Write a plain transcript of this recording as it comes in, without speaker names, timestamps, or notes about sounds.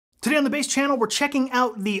Today on the bass channel, we're checking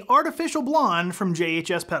out the Artificial Blonde from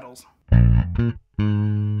JHS pedals.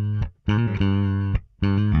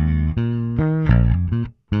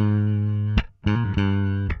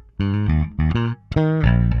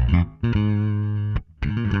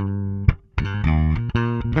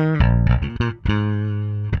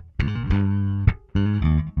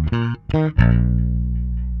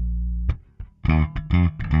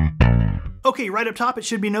 Okay, right up top, it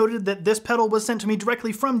should be noted that this pedal was sent to me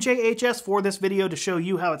directly from JHS for this video to show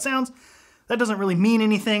you how it sounds. That doesn't really mean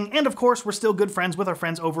anything, and of course, we're still good friends with our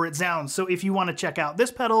friends over at Zounds, so if you want to check out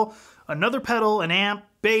this pedal, another pedal, an amp,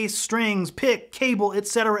 bass, strings, pick, cable,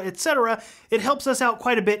 etc., etc., it helps us out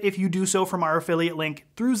quite a bit if you do so from our affiliate link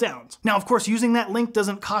through Zounds. Now, of course, using that link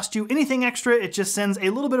doesn't cost you anything extra, it just sends a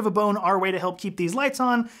little bit of a bone our way to help keep these lights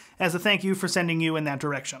on, as a thank you for sending you in that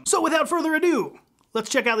direction. So without further ado, let's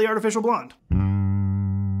check out the Artificial Blonde.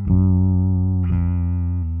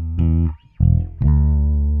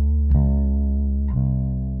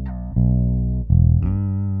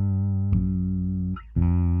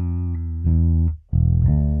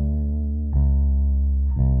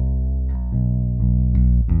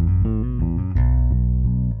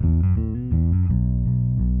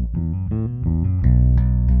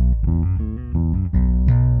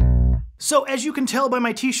 So as you can tell by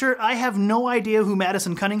my t-shirt, I have no idea who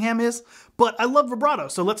Madison Cunningham is, but I love vibrato,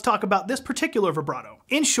 so let's talk about this particular vibrato.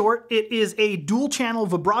 In short, it is a dual channel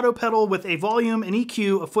vibrato pedal with a volume, an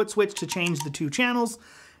EQ, a foot switch to change the two channels,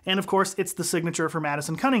 and of course it's the signature for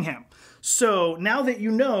Madison Cunningham. So now that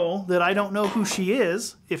you know that I don't know who she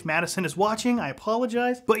is, if Madison is watching, I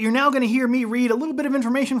apologize, but you're now going to hear me read a little bit of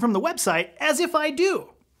information from the website as if I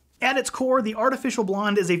do. At its core, the Artificial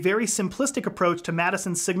Blonde is a very simplistic approach to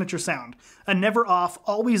Madison's signature sound, a never-off,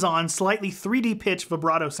 always-on, slightly 3D pitch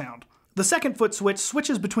vibrato sound. The second foot switch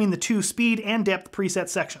switches between the two speed and depth preset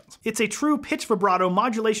sections. It's a true pitch vibrato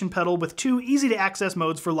modulation pedal with two easy-to-access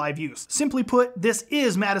modes for live use. Simply put, this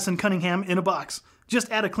is Madison Cunningham in a box.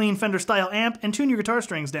 Just add a clean Fender-style amp and tune your guitar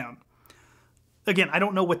strings down. Again, I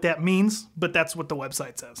don't know what that means, but that's what the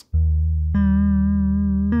website says.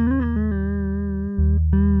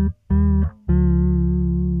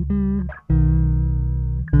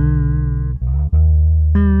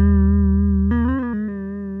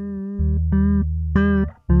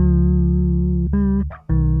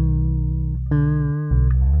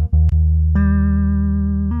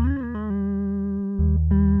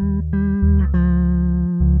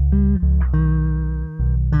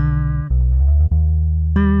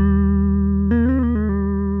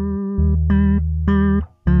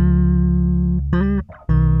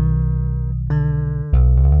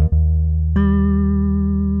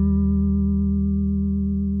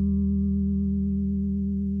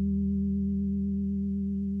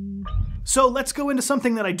 So let's go into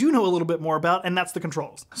something that I do know a little bit more about, and that's the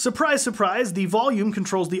controls. Surprise, surprise, the volume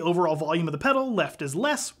controls the overall volume of the pedal. Left is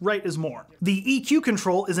less, right is more. The EQ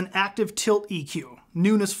control is an active tilt EQ.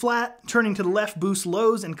 Noon is flat, turning to the left boosts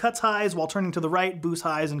lows and cuts highs, while turning to the right boosts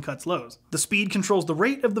highs and cuts lows. The speed controls the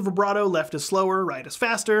rate of the vibrato, left is slower, right is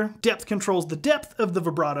faster. Depth controls the depth of the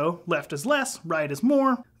vibrato, left is less, right is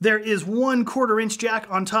more. There is one 1/4-inch jack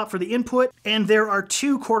on top for the input, and there are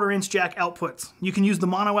two 1/4-inch jack outputs. You can use the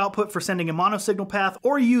mono output for sending a mono signal path,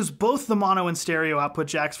 or use both the mono and stereo output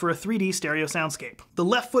jacks for a 3D stereo soundscape. The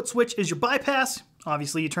left foot switch is your bypass.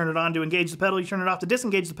 Obviously, you turn it on to engage the pedal, you turn it off to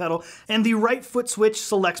disengage the pedal, and the right foot switch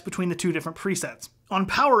selects between the two different presets. On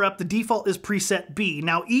power up, the default is preset B.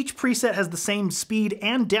 Now, each preset has the same speed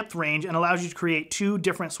and depth range and allows you to create two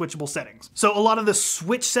different switchable settings. So a lot of the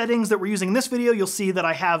switch settings that we're using in this video, you'll see that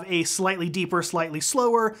I have a slightly deeper, slightly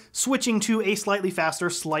slower, switching to a slightly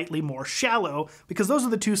faster, slightly more shallow, because those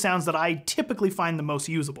are the two sounds that I typically find the most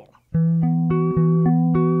usable.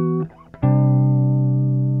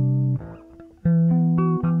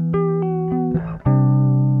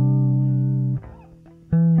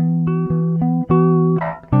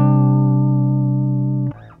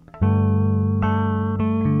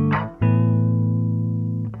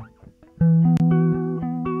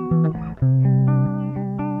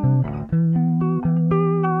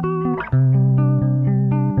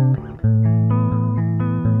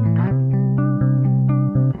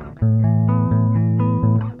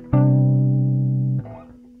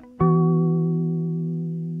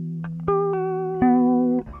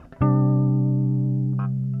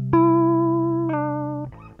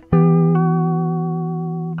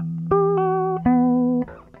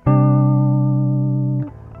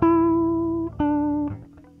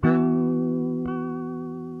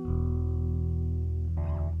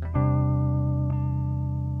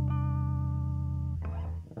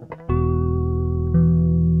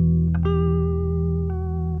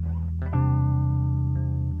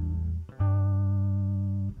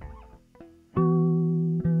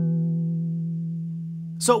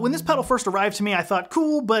 So when this pedal first arrived to me, I thought,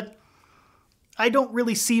 cool, but I don't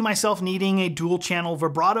really see myself needing a dual channel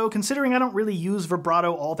vibrato, considering I don't really use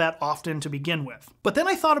vibrato all that often to begin with. But then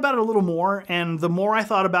I thought about it a little more, and the more I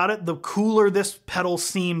thought about it, the cooler this pedal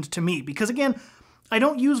seemed to me. Because again, I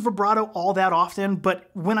don't use vibrato all that often,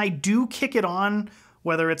 but when I do kick it on,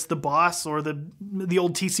 whether it's the Boss or the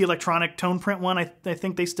old TC Electronic tone print one I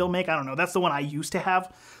think they still make, I don't know, that's the one I used to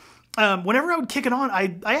have. Whenever I would kick it on,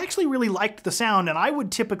 I actually really liked the sound, and I would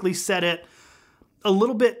typically set it a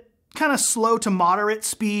little bit kind of slow to moderate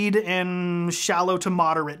speed and shallow to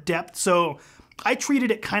moderate depth. So I treated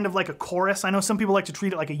it kind of like a chorus. I know some people like to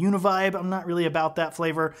treat it like a univibe. I'm not really about that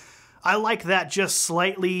flavor. I like that just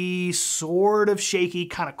slightly sort of shaky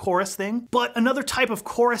kind of chorus thing. But another type of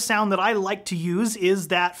chorus sound that I like to use is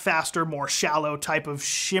that faster, more shallow type of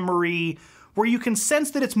shimmery, where you can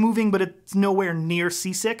sense that it's moving, but it's nowhere near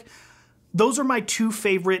seasick. Those are my two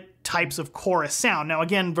favorite types of chorus sound. Now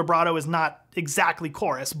again, vibrato is not exactly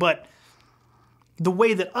chorus, but the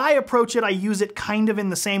way that I approach it, I use it kind of in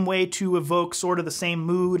the same way to evoke sort of the same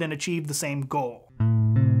mood and achieve the same goal.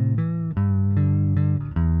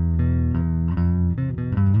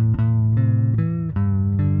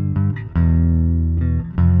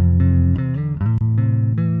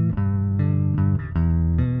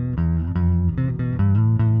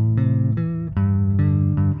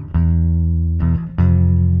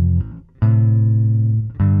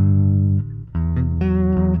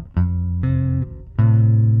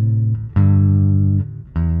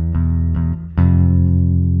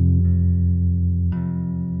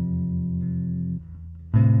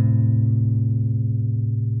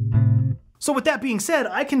 So with that being said,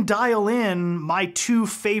 I can dial in my two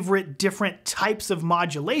favorite different types of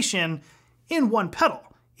modulation in one pedal.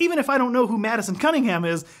 Even if I don't know who Madison Cunningham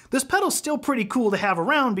is, this pedal's still pretty cool to have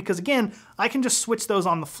around because again, I can just switch those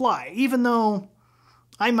on the fly, even though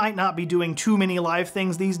I might not be doing too many live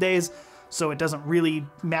things these days, so it doesn't really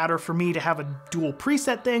matter for me to have a dual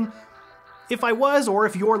preset thing. If I was, or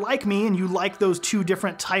if you're like me and you like those two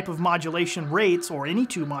different type of modulation rates, or any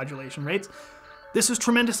two modulation rates, this is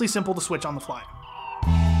tremendously simple to switch on the fly.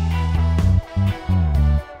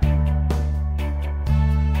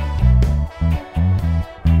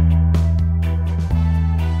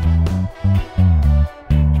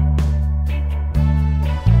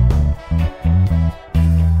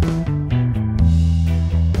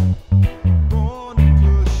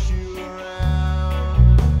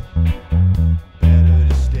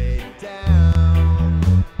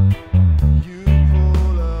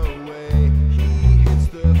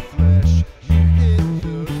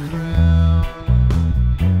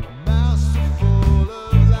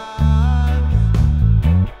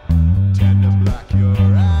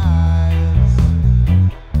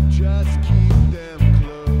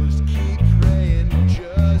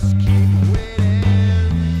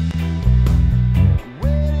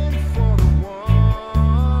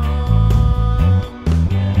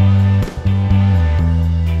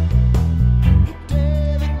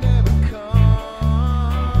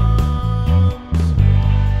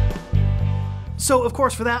 So of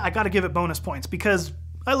course for that, I gotta give it bonus points because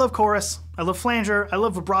I love chorus, I love flanger, I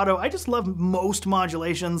love vibrato, I just love most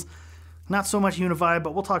modulations. Not so much univibe,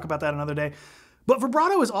 but we'll talk about that another day. But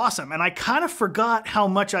vibrato is awesome, and I kind of forgot how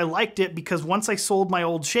much I liked it because once I sold my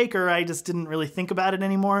old shaker, I just didn't really think about it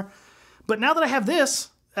anymore. But now that I have this,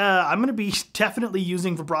 I'm gonna be definitely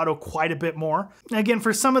using vibrato quite a bit more. Again,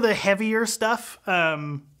 for some of the heavier stuff,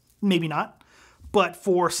 maybe not. But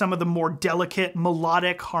for some of the more delicate,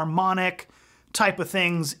 melodic, harmonic type of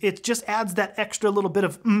things, it just adds that extra little bit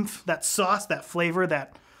of oomph, that sauce, that flavor,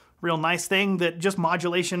 that real nice thing that just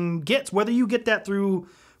modulation gets. Whether you get that through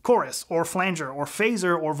chorus or flanger or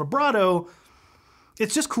phaser or vibrato,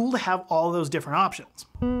 it's just cool to have all those different options.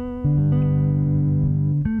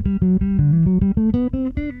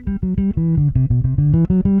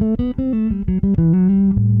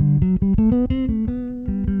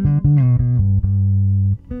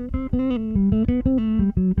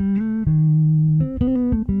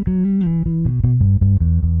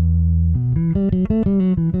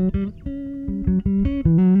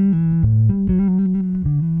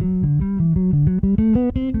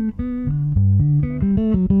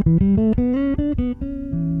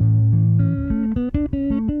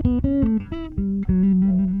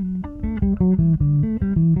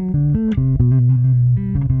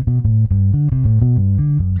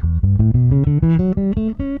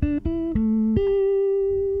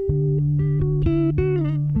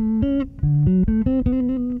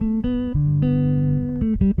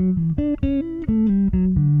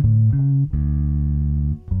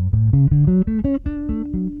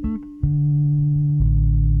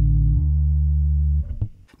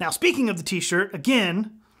 Now, speaking of the t-shirt,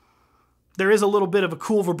 again, there is a little bit of a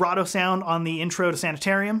cool vibrato sound on the intro to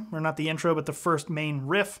Sanitarium, or not the intro, but the first main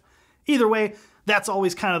riff. Either way, that's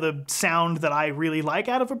always kind of the sound that I really like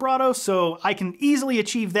out of vibrato, so I can easily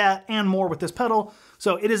achieve that and more with this pedal.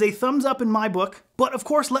 So it is a thumbs up in my book, but of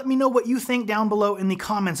course let me know what you think down below in the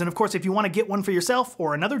comments. And of course, if you want to get one for yourself,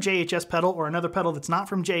 or another JHS pedal, or another pedal that's not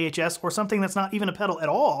from JHS, or something that's not even a pedal at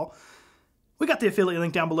all, we got the affiliate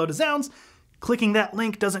link down below to Zounds. Clicking that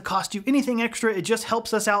link doesn't cost you anything extra, it just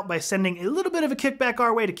helps us out by sending a little bit of a kickback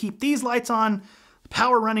our way to keep these lights on,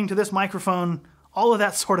 power running to this microphone, all of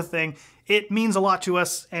that sort of thing. It means a lot to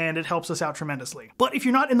us and it helps us out tremendously. But if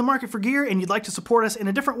you're not in the market for gear and you'd like to support us in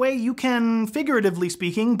a different way, you can, figuratively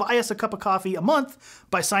speaking, buy us a cup of coffee a month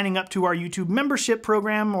by signing up to our YouTube membership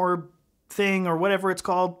program or thing, or whatever it's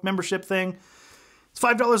called, membership thing. It's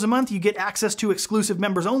 $5 a month, you get access to exclusive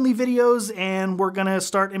members-only videos, and we're gonna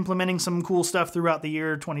start implementing some cool stuff throughout the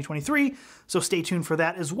year 2023, so stay tuned for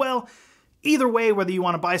that as well. Either way, whether you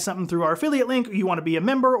want to buy something through our affiliate link, or you want to be a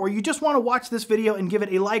member, or you just want to watch this video and give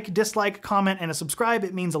it a like, dislike, comment, and a subscribe,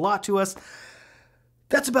 it means a lot to us.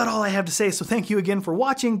 That's about all I have to say, so thank you again for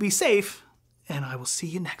watching, be safe, and I will see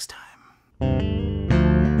you next time.